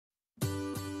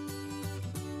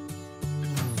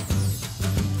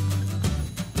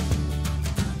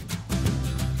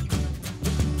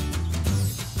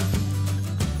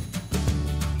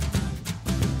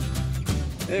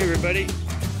Hey everybody,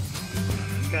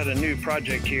 got a new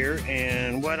project here,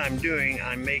 and what I'm doing,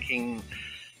 I'm making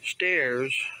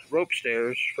stairs, rope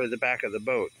stairs for the back of the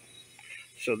boat.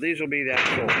 So these will be the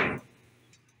actual, I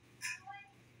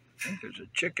think there's a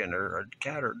chicken or a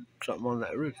cat or something on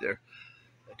that roof there,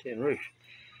 that tin roof.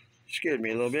 Scared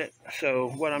me a little bit.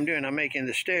 So what I'm doing, I'm making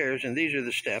the stairs, and these are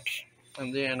the steps,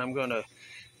 and then I'm going to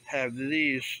have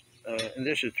these, and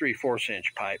this is 3/4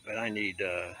 inch pipe, but I need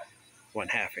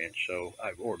 1/2 inch, so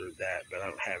I've ordered that, but I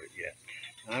don't have it yet.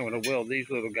 And I'm going to weld these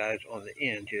little guys on the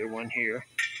end here, one here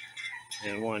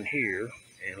and one here,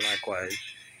 and likewise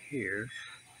here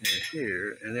and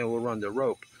here, and then we'll run the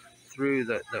rope through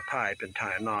the pipe and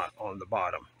tie a knot on the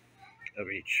bottom of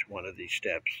each one of these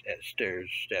steps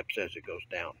as it goes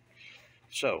down.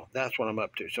 So that's what I'm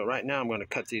up to. So right now I'm going to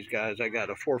cut these guys. I got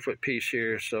a 4-foot piece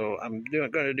here, so I'm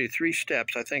going to do 3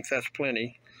 steps. I think that's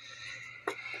plenty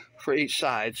for each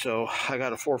side. So I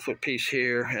got a 4-foot piece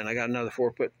here, and I got another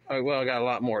 4-foot. Well, I got a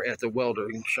lot more at the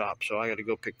welding shop, so I got to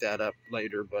go pick that up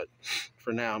later. But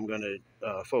for now, I'm going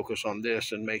to focus on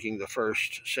this and making the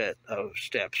first set of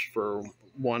steps for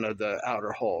one of the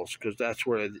outer hulls, because that's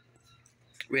where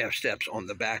we have steps on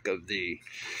the back of the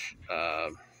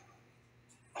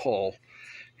hull,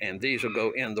 and these will go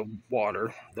in the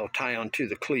water. They'll tie onto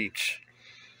the cleats,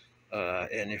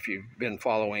 and if you've been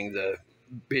following the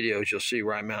videos, you'll see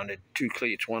where I mounted 2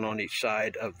 cleats, one on each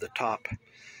side of the top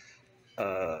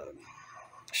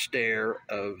stair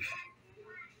of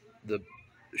the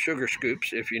sugar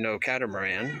scoops. If you know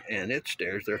catamaran and its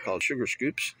stairs, they're called sugar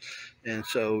scoops. And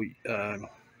so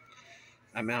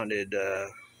I mounted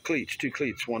cleats, 2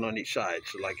 cleats, one on each side.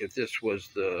 So like if this was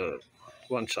the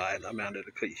one side, I mounted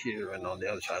a cleat here, and on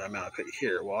the other side I mounted a cleat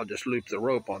here. Well, I'll just loop the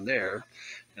rope on there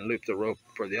and loop the rope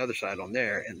for the other side on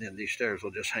there, and then these stairs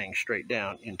will just hang straight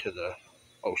down into the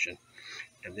ocean.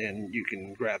 And then you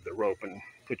can grab the rope and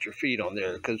put your feet on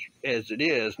there, because as it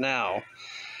is now,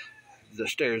 the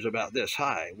stairs about this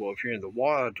high. Well, if you're in the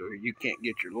water, you can't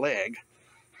get your leg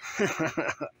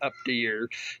up to your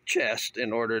chest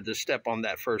in order to step on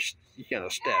that first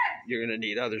step. You're going to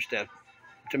need other steps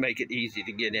to make it easy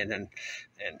to get in, and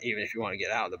even if you want to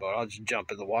get out of the boat, I'll just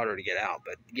jump in the water to get out,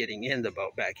 but getting in the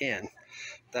boat back in,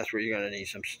 that's where you're going to need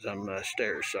some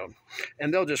stairs. So,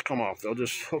 and they'll just come off. They'll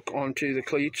just hook onto the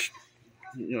cleats,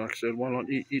 like I said, one on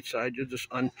each side. You'll just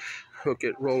unhook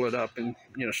it, roll it up, and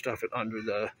stuff it under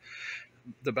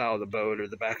the bow of the boat or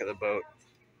the back of the boat,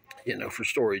 for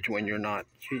storage when you're not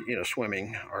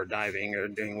swimming or diving or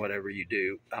doing whatever you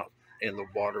do out in the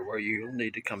water, where you'll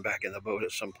need to come back in the boat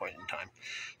at some point in time.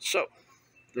 So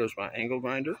there's my angle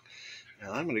grinder,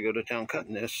 and I'm going to go to town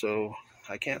cutting this, so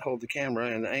I can't hold the camera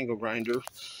and the angle grinder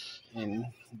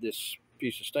in this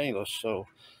piece of stainless. So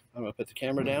I'm going to put the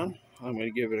camera down, I'm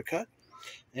going to give it a cut,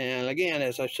 and again,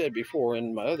 as I said before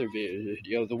in my other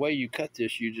video, the way you cut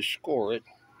this, you just score it,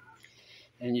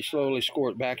 and you slowly score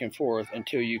it back and forth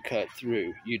until you cut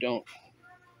through. You don't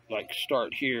like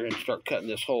start here and start cutting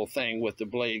this whole thing with the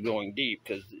blade going deep,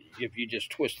 because if you just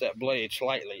twist that blade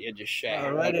slightly, it just shatters.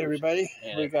 All right, everybody,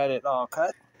 we got it all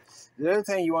cut. The other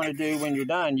thing you want to do when you're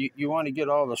done, you want to get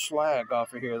all the slag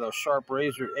off of here, those sharp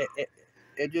razor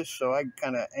edges. So I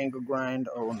kind of angle grind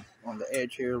on the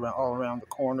edge here, all around the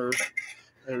corners,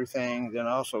 everything. Then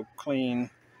I also clean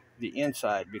the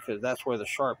inside, because that's where the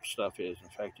sharp stuff is. In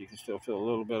fact, you can still feel a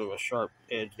little bit of a sharp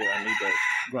edge there. I need to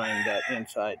grind that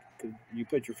inside, because you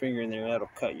put your finger in there, that'll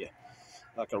cut you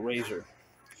like a razor.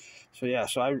 So yeah,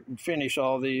 so I finish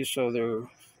all these so they're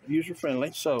user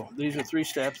friendly. So these are 3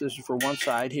 steps. This is for one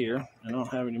side here. I don't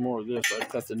have any more of this. I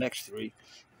cut the next 3,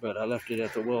 but I left it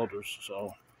at the welders.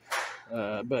 So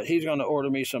but he's going to order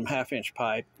me some 1/2 inch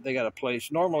pipe. They got a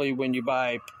place. Normally when you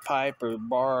buy pipe or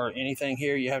bar or anything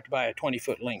here, you have to buy a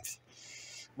 20-foot length.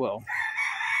 Well,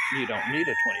 you don't need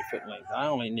a 20-foot length. I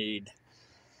only need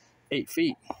 8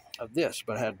 feet of this,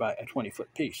 but I had to buy a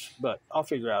 20-foot piece. But I'll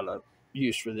figure out a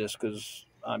use for this, because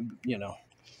I'm, you know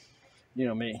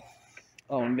me,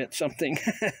 I'll invent something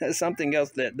something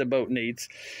else that the boat needs.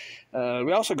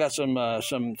 We also got some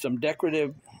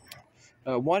decorative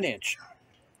 1-inch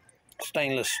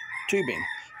stainless tubing,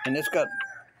 and it's got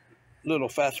little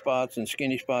fat spots and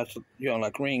skinny spots,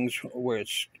 like rings, where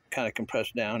it's kind of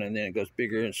compressed down, and then it goes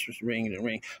bigger, and it's just ring and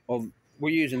ring. Well,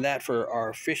 we're using that for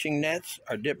our fishing nets,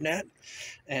 our dip net,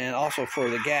 and also for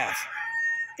the gaff,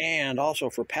 and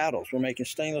also for paddles. We're making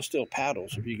stainless steel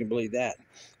paddles, if you can believe that.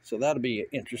 So that'll be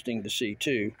interesting to see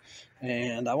too.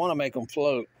 And I want to make them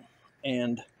float,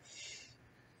 and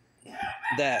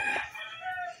that,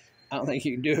 I don't think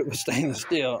you can do it with stainless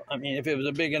steel. I mean, if it was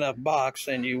a big enough box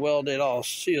and you weld it all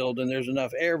sealed and there's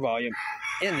enough air volume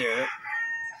in there,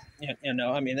 You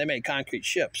know, I mean, they made concrete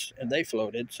ships and they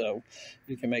floated, so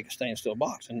you can make a stainless steel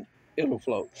box and it'll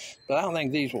float. But I don't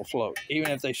think these will float.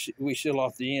 Even if we seal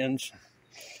off the ends,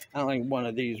 I don't think one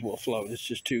of these will float. It's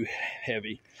just too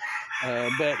heavy.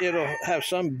 But it'll have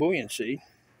some buoyancy.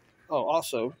 Oh,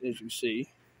 also, as you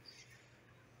see,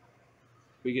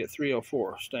 we get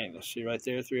 304 stainless. See right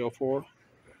there, 304?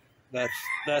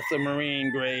 That's a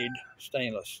marine grade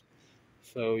stainless.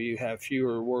 So you have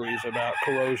fewer worries about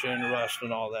corrosion, rust,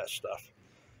 and all that stuff.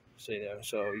 See there?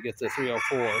 So you get the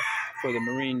 304 for the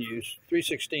marine use.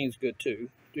 316 is good too.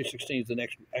 316 is the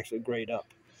next actually grade up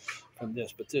from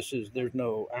this, but there's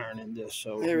no iron in this.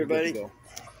 So hey everybody,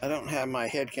 I don't have my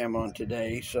head cam on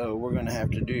today, so we're going to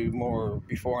have to do more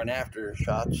before and after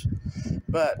shots.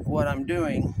 But what I'm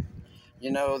doing,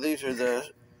 you know, these are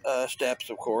the steps,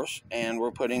 of course, and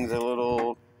we're putting the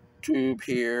little tube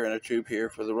here and a tube here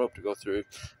for the rope to go through.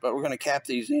 But we're going to cap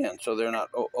these in so they're not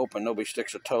open. Nobody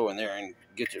sticks a toe in there and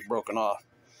gets it broken off.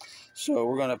 So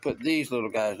we're going to put these little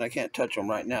guys, and I can't touch them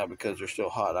right now because they're still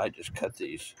hot. I just cut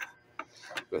these.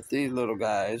 But these little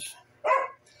guys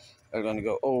are going to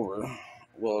go over,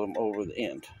 weld them over the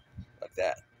end, like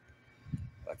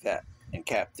that, and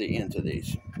cap the ends of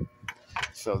these.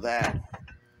 So that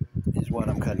is what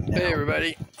I'm cutting now. Hey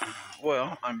everybody,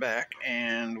 well, I'm back,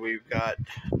 and we've got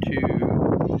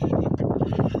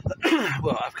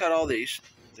well, I've cut all these.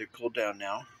 They're cooled down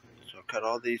now. So I've cut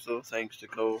all these little things to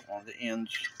go on the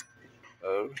ends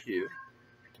of here,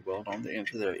 to weld on the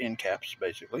ends of their end caps,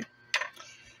 basically.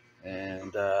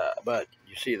 And but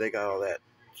you see they got all that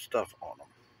stuff on them,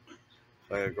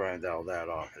 so I gotta grind all that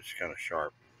off. It's kind of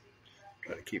sharp.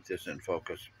 Try to keep this in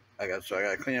focus. I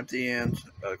gotta clean up the ends.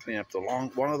 Gotta clean up the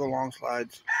one of the long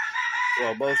slides.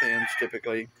 Well, both ends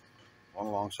typically.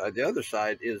 One long side. The other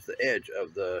side is the edge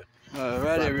of the.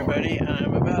 Right, everybody.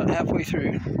 I'm about halfway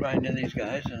through grinding these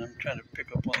guys, and I'm trying to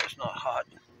pick up one that's not hot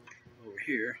over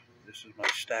here. This is my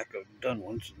stack of done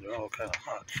ones, and they're all kind of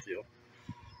hot still.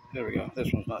 There we go.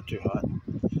 This one's not too hot.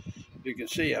 You can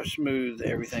see I've smoothed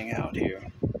everything out here.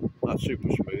 Not super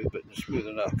smooth, but smooth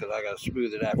enough because I got to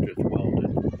smooth it after it's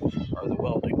welded. Or the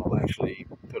welding will actually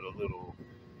put a little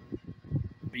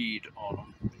bead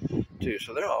on them too.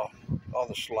 So they're all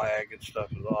the slag and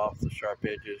stuff is off. The sharp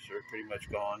edges are pretty much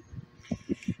gone.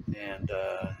 And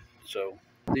so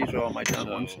these are all my done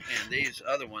ones. And these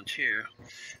other ones here,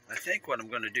 I think what I'm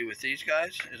going to do with these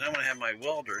guys is I'm going to have my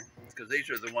welder, because these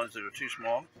are the ones that are too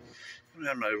small. I'm going to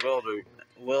have my welder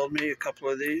weld me a couple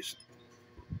of these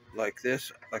like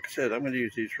this. Like I said, I'm going to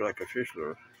use these for like a fish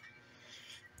lure.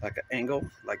 Like an angle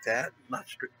like that. Not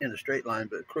in a straight line,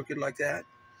 but crooked like that.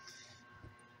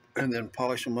 And then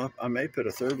polish them up. I may put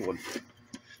a third one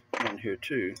on here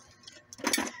too.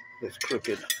 That's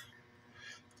crooked.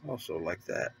 Also like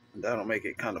that. And that'll make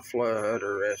it kind of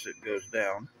flutter as it goes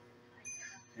down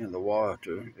in the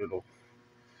water. It'll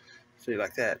see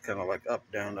like that, kind of like up,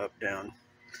 down,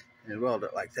 and weld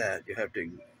it like that. You have to.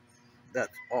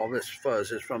 That's all this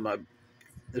fuzz is from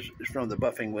this is from the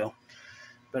buffing wheel.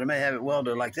 But I may have it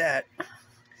welded like that.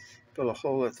 Put a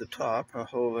hole at the top, a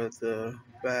hole at the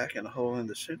back, and a hole in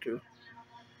the center.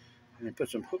 And then put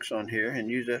some hooks on here and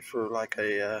use that for like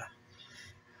a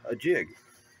jig.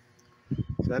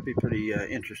 So that'd be pretty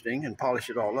interesting. And polish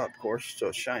it all up, of course, so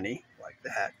it's shiny like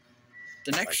that.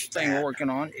 The next thing we're working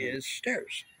on is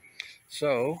stairs.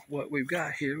 So what we've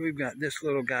got here, we've got this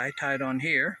little guy tied on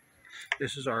here.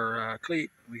 This is our cleat.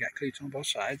 We got cleats on both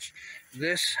sides.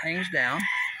 This hangs down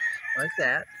like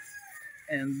that.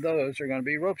 And those are going to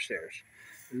be rope stairs.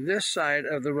 This side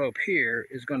of the rope here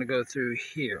is going to go through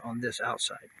here on this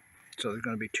outside. So there's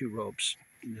going to be two ropes.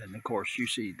 And then, of course, you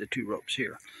see the two ropes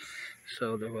here.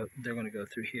 So they're going to go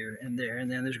through here and there. And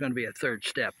then there's going to be a third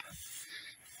step.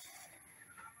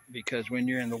 Because when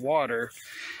you're in the water,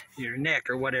 your neck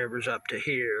or whatever's up to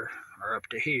here or up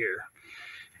to here.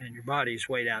 And your body's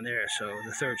way down there. So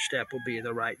the third step will be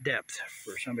the right depth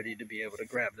for somebody to be able to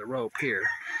grab the rope here.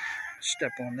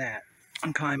 Step on that.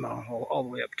 And climb all the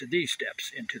way up to these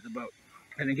steps into the boat.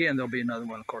 And again, there'll be another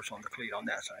one, of course, on the cleat on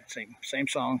that side. Same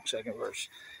song, second verse.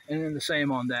 And then the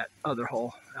same on that other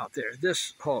hole out there.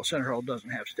 This hole, center hole,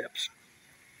 doesn't have steps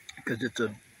because it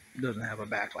doesn't have a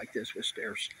back like this with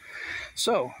stairs.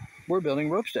 So we're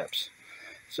building rope steps.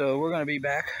 So we're going to be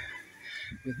back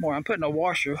with more. I'm putting a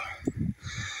washer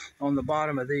on the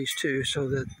bottom of these two so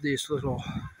that these little...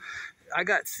 I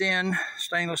got thin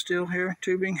stainless steel here,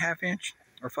 tubing, 1/2 inch.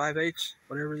 Or 5/8,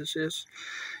 whatever this is,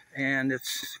 and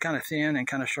it's kind of thin and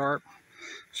kind of sharp,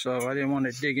 so I didn't want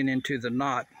it digging into the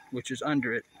knot which is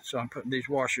under it, so I'm putting these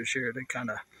washers here to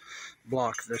kind of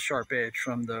block the sharp edge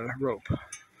from the rope.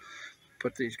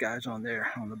 Put these guys on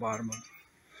there on the bottom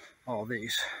all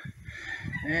these.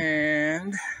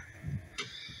 And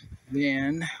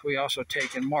then we also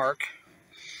take and mark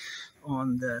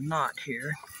on the knot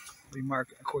here. We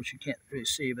mark, of course you can't really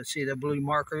see, but see the blue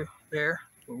marker there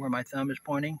where my thumb is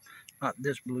pointing? Not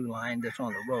this blue line that's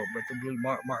on the rope, but the blue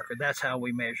marker. That's how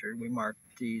we measure. We mark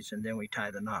these and then we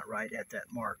tie the knot right at that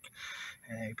mark.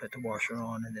 And then you put the washer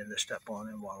on and then the step on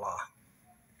and voila.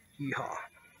 Yeehaw.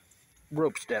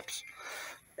 Rope steps.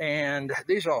 And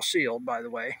these are all sealed, by the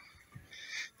way.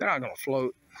 They're not going to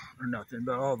float or nothing,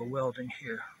 but all the welding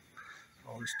here,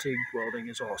 all this TIG welding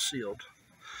is all sealed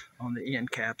on the end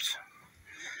caps.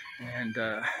 And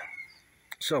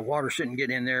so water shouldn't get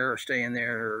in there or stay in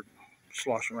there or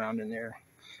slosh around in there.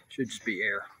 It should just be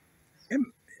air.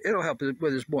 It'll help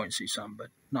with its buoyancy some, but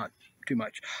not too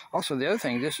much. Also, the other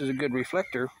thing, this is a good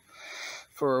reflector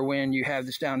for when you have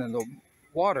this down in the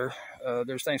water.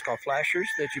 There's things called flashers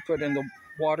that you put in the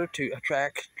water to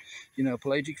attract, you know,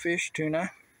 pelagic fish,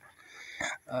 tuna,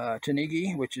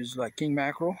 tanigi, which is like king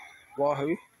mackerel,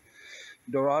 wahoo,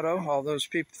 dorado. All those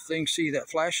things see that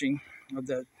flashing of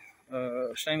that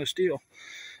stainless steel,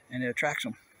 and it attracts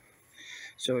them.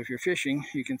 So if you're fishing,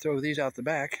 you can throw these out the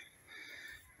back.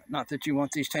 Not that you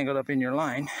want these tangled up in your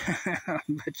line,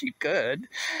 but you could.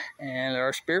 And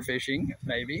or spearfishing,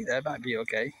 maybe that might be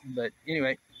okay. But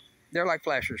anyway, they're like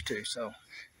flashers too. So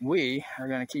we are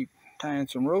going to keep tying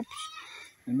some ropes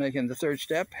and making the third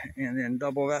step, and then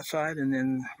double that side, and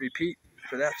then repeat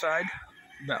for that side,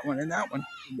 that one and that one.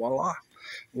 Voila!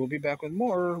 We'll be back with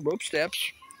more rope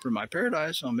steps for my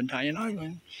Paradise on Bentayan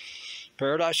Island.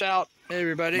 Paradise out. Hey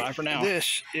everybody. Bye for now.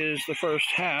 This is the first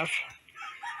half,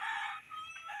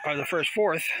 or the first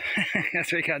fourth.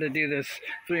 Guess we got to do this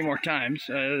 3 more times.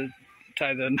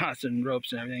 Tie the knots and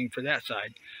ropes and everything for that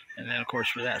side, and then of course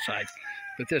for that side.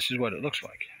 But this is what it looks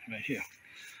like right here.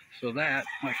 So that,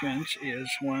 my friends, is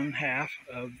 1/2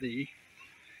 of the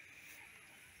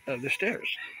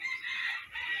stairs.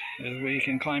 As we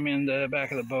can climb in the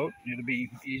back of the boat, it'll be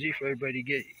easy for everybody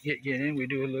to get in. We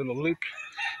do a little loop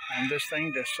on this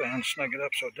thing to snug it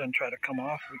up so it doesn't try to come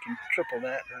off. We can triple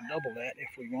that or double that if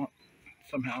we want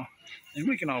somehow. And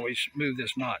we can always move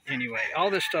this knot anyway. All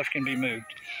this stuff can be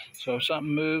moved. So if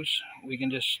something moves, we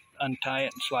can just untie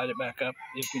it and slide it back up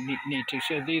if we need to.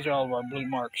 So these are all of our blue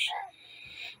marks.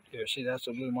 Here, see, that's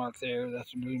a blue mark there,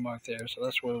 that's a blue mark there. So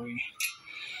that's where we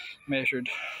measured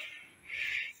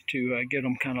to get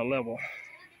them kind of level.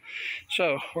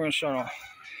 So we're going to start on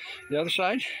the other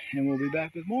side, and we'll be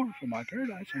back with more from my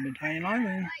Paradise on Bentayan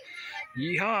Island.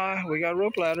 Yeehaw, we got a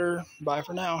rope ladder. Bye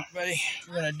for now. Ready?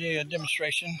 We're going to do a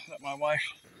demonstration. Let my wife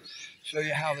show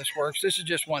you how this works. This is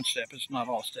just one step. It's not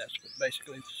all steps, but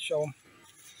basically show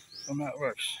them how it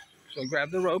works. So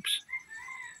grab the ropes,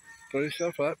 put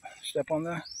yourself up, step on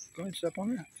the, go ahead, step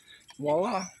on there.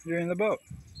 Voila, you're in the boat.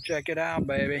 Check it out,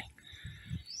 baby.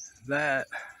 That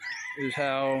is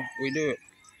how we do it.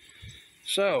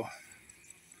 So,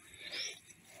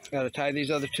 got to tie these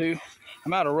other 2.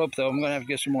 I'm out of rope though. I'm going to have to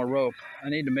get some more rope. I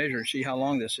need to measure and see how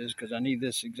long this is, because I need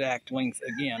this exact length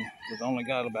again, because I only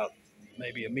got about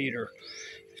maybe a meter,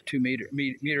 2 meter,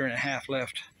 meter and a half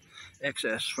left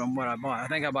excess from what I bought. I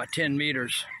think I bought 10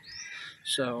 meters,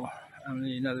 so I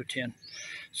need another 10.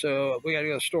 So we got to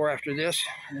go to the store after this,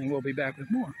 and we'll be back with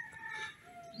more.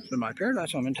 So my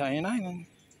Paradise on Bentayan Island.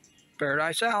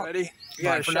 Paradise out. Ready? You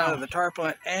got a shot of the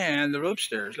tarpaulin and the rope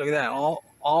stairs. Look at that,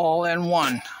 all in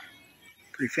one.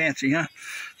 Pretty fancy, huh?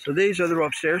 So these are the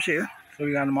rope stairs here. So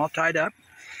we got them all tied up,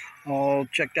 all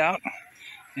checked out,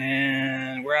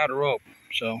 and we're out of rope.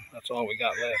 So that's all we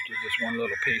got left is this one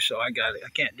little piece. So I got it. I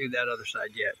can't do that other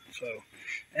side yet. So,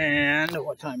 and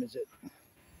what time is it?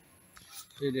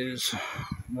 It is,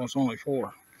 well, it's only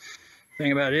 4.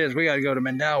 Thing about it is we got to go to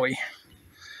Mandawi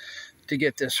to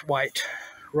get this white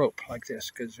rope like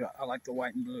this, because I like the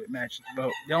white and blue. It matches the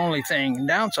boat. The only thing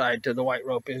downside to the white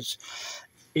rope is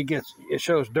it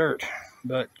shows dirt,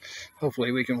 but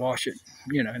hopefully we can wash it,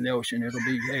 you know, in the ocean. It'll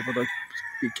be able to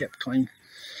be kept clean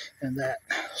and that.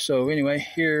 So anyway,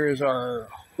 here is our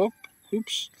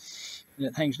hoops.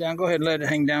 It hangs down. Go ahead and let it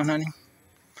hang down, honey.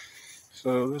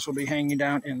 So this will be hanging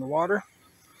down in the water.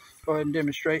 Go ahead and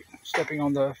demonstrate stepping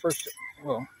on the first,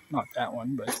 well, not that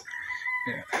one, but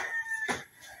yeah,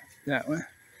 that one.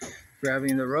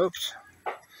 Grabbing the ropes,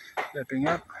 stepping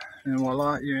up, and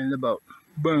voila, you're in the boat.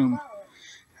 Boom.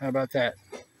 How about that?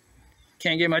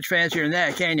 Can't get much fancier than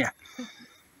that, can you?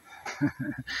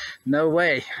 No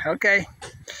way. Okay.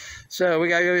 So we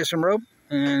got to go get some rope.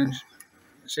 And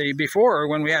see, before,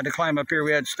 when we had to climb up here,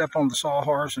 we had to step on the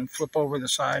sawhorse and flip over the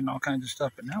side and all kinds of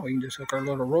stuff. But now we can just hook our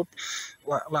little rope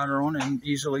ladder on and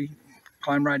easily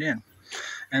climb right in.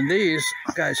 And these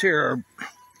guys here are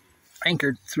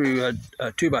anchored through a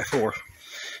 2x4.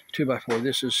 2x4.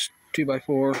 This is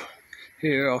 2x4.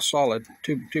 Here, all solid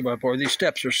 2x4. These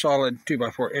steps are solid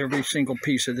 2x4. Every single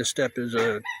piece of this step is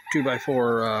a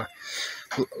 2x4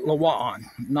 Lawaan,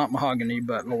 not mahogany,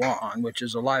 but Lawaan, which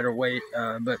is a lighter weight,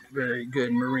 but very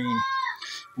good marine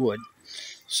wood.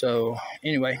 So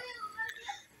anyway,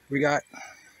 we got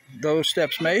those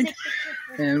steps made,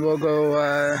 and we'll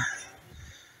go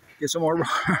get some more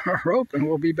rope, and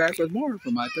we'll be back with more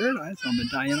from my paradise on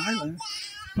Medallion Island.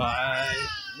 Bye.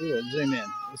 We'll zoom in.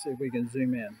 Let's see if we can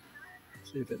zoom in.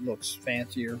 See if it looks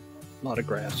fancier. A lot of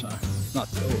grass, huh? Not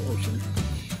the ocean.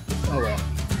 Oh well.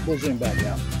 We'll zoom back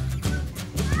out.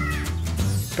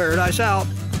 Paradise out.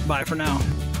 Bye for now.